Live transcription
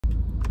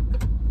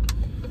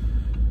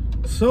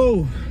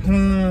So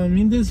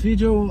in this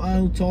video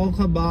I'll talk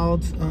about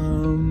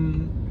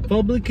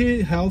public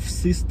health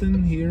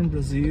system here in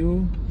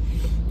Brazil.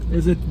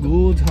 Is it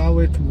good? How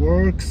it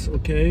works?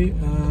 Okay.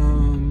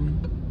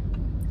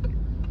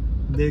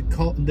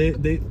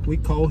 We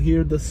call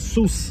here the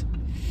SUS,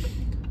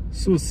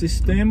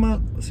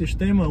 Sistema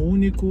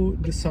Único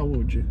de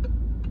Saúde,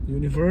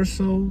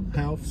 Universal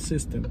Health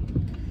System.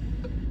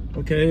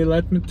 Okay,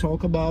 let me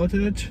talk about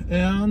it.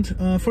 And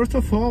first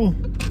of all,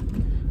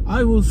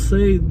 I will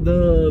say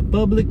the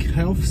public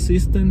health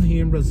system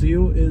here in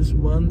Brazil is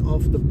one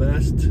of the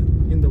best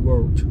in the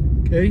world.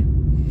 Okay,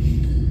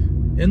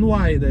 and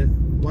why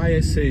I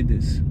say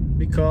this?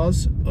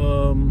 Because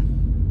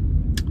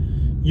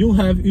you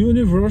have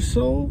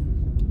universal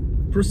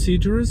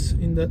procedures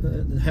in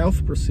the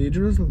health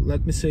procedures.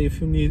 Let me say,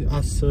 if you need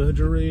a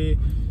surgery,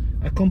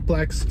 a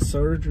complex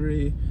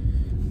surgery,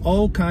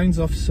 all kinds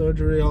of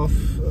surgery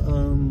of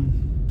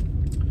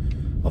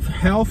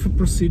health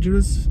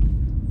procedures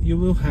you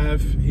will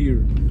have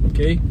here.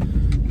 Okay,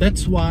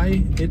 that's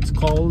why it's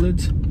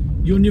called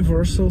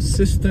universal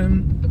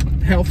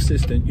health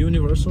system,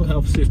 universal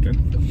health system.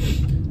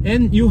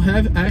 And you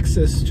have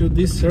access to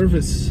this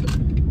service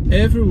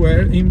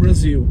everywhere in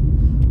Brazil,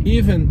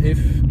 even if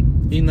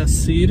in a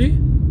city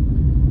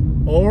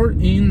or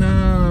in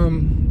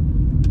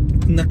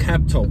a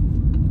capital.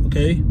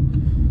 Okay,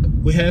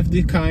 we have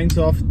the kinds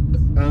of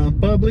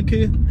public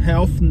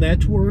health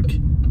network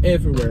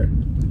everywhere.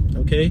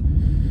 Okay,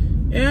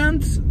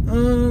 and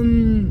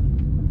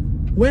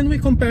when we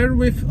compare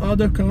with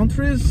other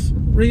countries,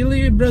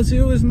 really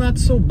Brazil is not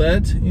so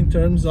bad in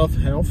terms of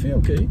health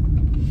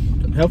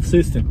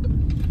system.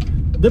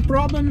 The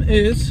problem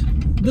is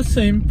the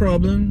same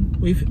problem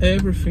with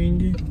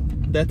everything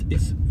that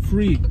is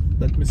free.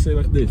 Let me say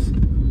like this: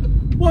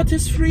 what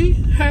is free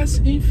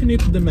has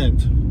infinite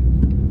demand.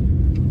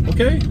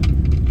 Okay,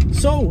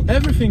 so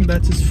everything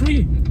that is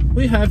free,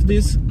 we have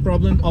this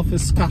problem of a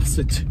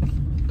scarcity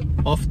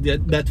of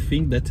that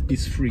thing that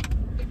is free.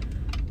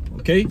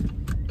 Okay,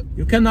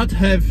 you cannot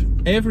have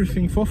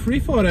everything for free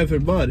for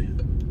everybody.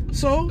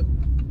 So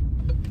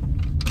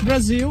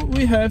Brazil,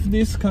 we have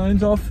this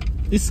kind of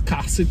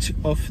scarcity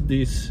of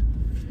this,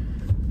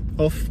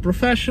 of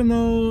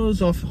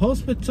professionals, of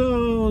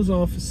hospitals,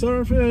 of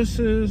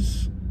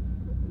services,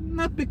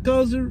 not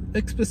because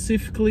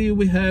specifically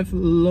we have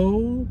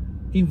low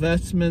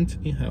investment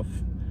in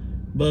health,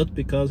 but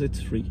because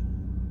it's free.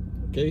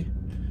 Okay,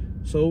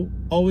 so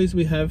always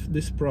we have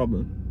this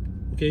problem.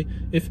 Okay,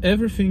 if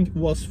everything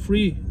was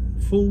free,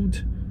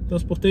 food,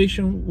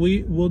 transportation,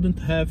 we wouldn't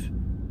have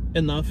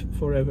enough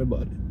for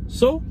everybody.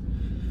 So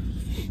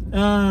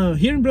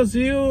here in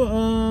Brazil,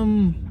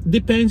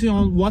 depending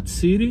on what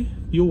city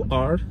you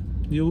are,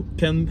 you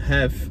can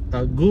have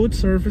a good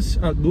service,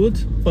 a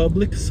good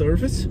public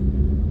service,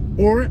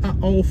 or an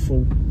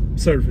awful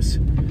service.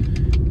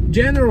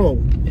 General,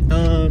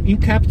 in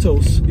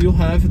capitals, you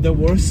have the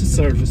worst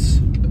service.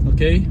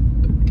 Okay,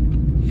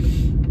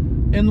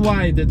 and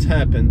why that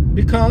happened?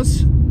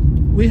 Because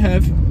we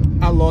have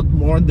a lot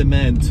more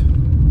demand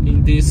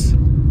in these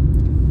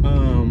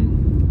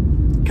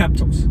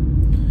capitals.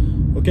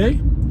 Okay,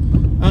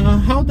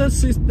 how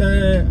does it?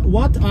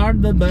 What are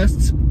the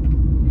best,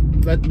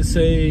 let me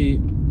say,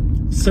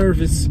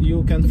 service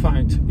you can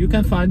find? You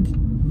can find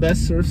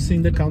best service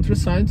in the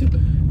countryside,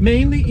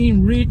 mainly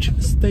in rich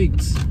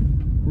states.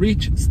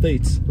 Rich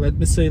states, let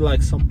me say,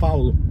 like São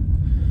Paulo.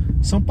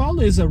 São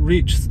Paulo is a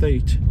rich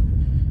state.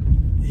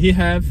 He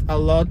have a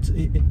lot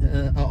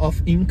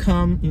of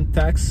income in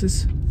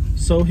taxes,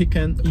 so he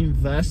can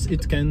invest.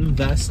 It can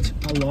invest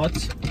a lot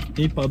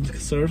in public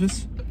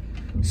service.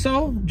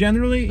 So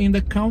generally in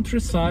the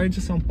countryside,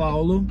 São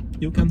Paulo,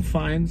 you can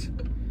find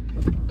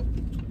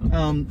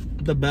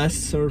the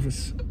best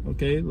service.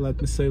 Okay, let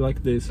me say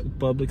like this: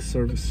 public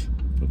service.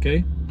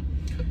 Okay,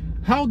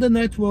 how the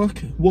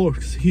network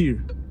works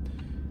here?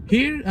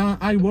 Here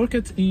I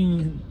worked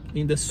in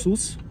the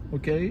SUS,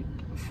 okay,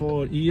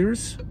 for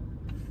years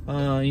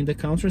in the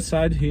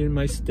countryside here in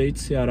my state,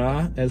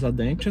 Ceará, as a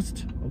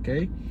dentist.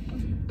 Okay,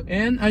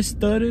 and I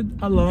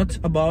studied a lot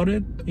about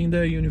it in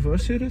the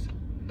university.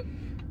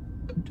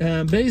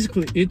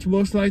 Basically it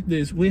works like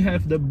this: we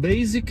have the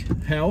basic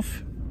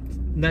health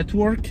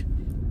network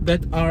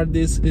that are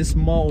this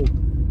small,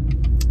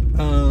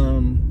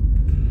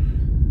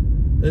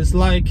 it's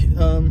like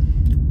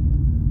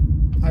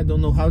I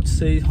don't know how to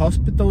say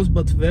hospitals,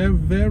 but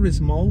very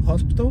small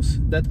hospitals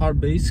that are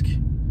basic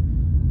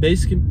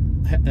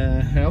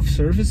health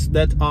service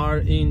that are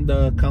in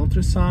the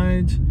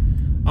countryside,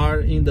 are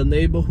in the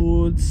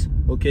neighborhoods.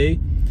 Okay,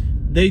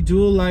 they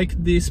do like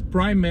this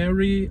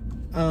primary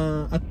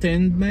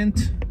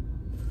attendment,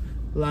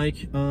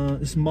 like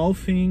small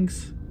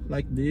things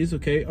like this.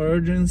 Okay,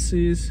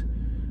 urgencies,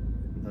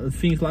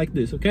 things like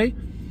this. Okay,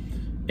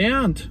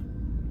 and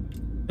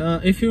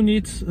if you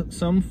need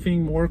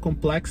something more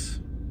complex,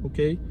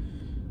 okay,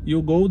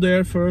 you go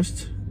there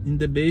first in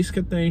the basic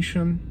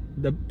attention,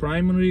 the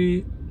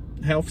primary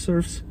health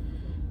service,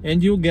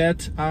 and you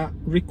get a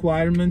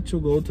requirement to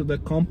go to the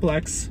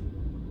complex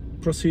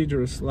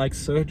procedures like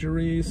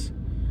surgeries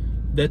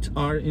that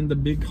are in the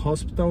big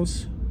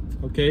hospitals,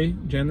 okay,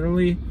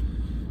 generally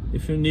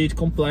if you need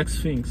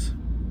complex things,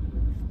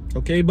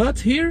 okay. But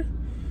here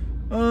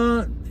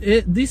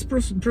these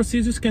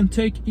procedures can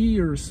take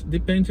years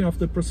depending on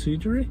the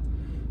procedure.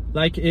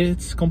 Like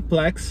it's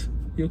complex,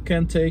 you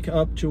can take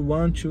up to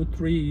 1, 2,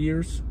 3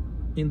 years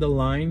in the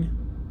line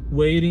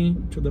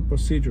waiting to the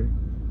procedure.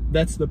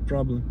 That's the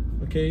problem,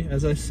 okay.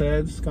 As I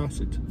said,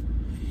 scarcity.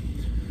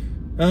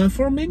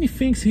 For many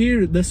things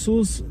here, the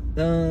SUS,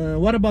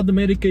 what about the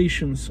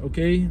medications,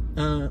 okay?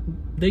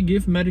 They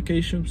give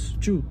medications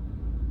too,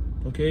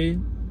 okay?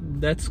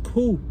 That's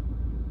cool,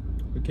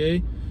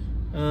 okay?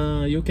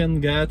 You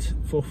can get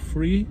for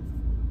free,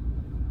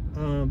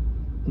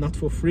 not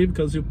for free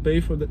because you pay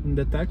for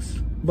the tax,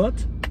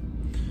 but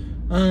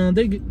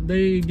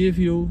they give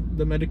you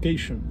the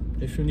medication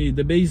if you need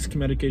the basic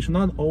medication,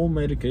 not all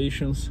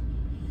medications,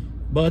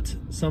 but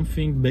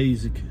something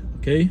basic,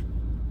 okay.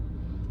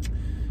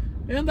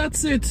 And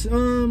that's it.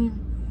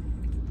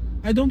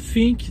 I don't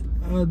think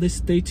the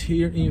state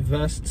here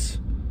invests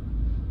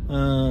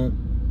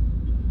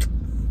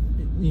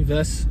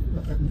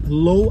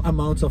low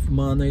amounts of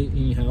money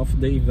in health.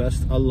 They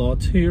invest a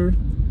lot here,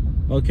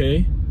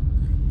 okay.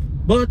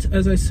 But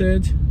as I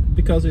said,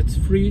 because it's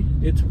free,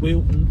 it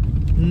will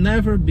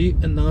never be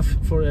enough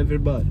for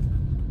everybody.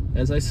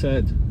 As I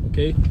said,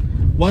 okay,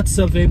 what's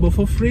available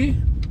for free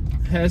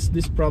has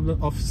this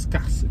problem of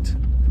scarcity.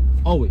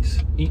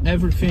 Always, in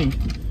everything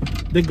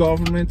the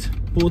government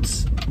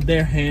puts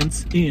their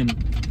hands in,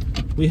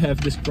 we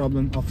have this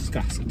problem of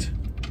scarcity.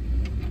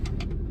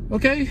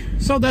 Okay,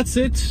 so that's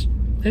it.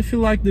 If you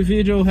like the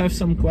video, have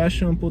some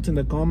question, put in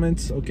the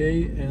comments,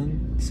 okay,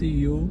 and see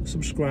you,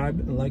 subscribe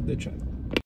and like the channel.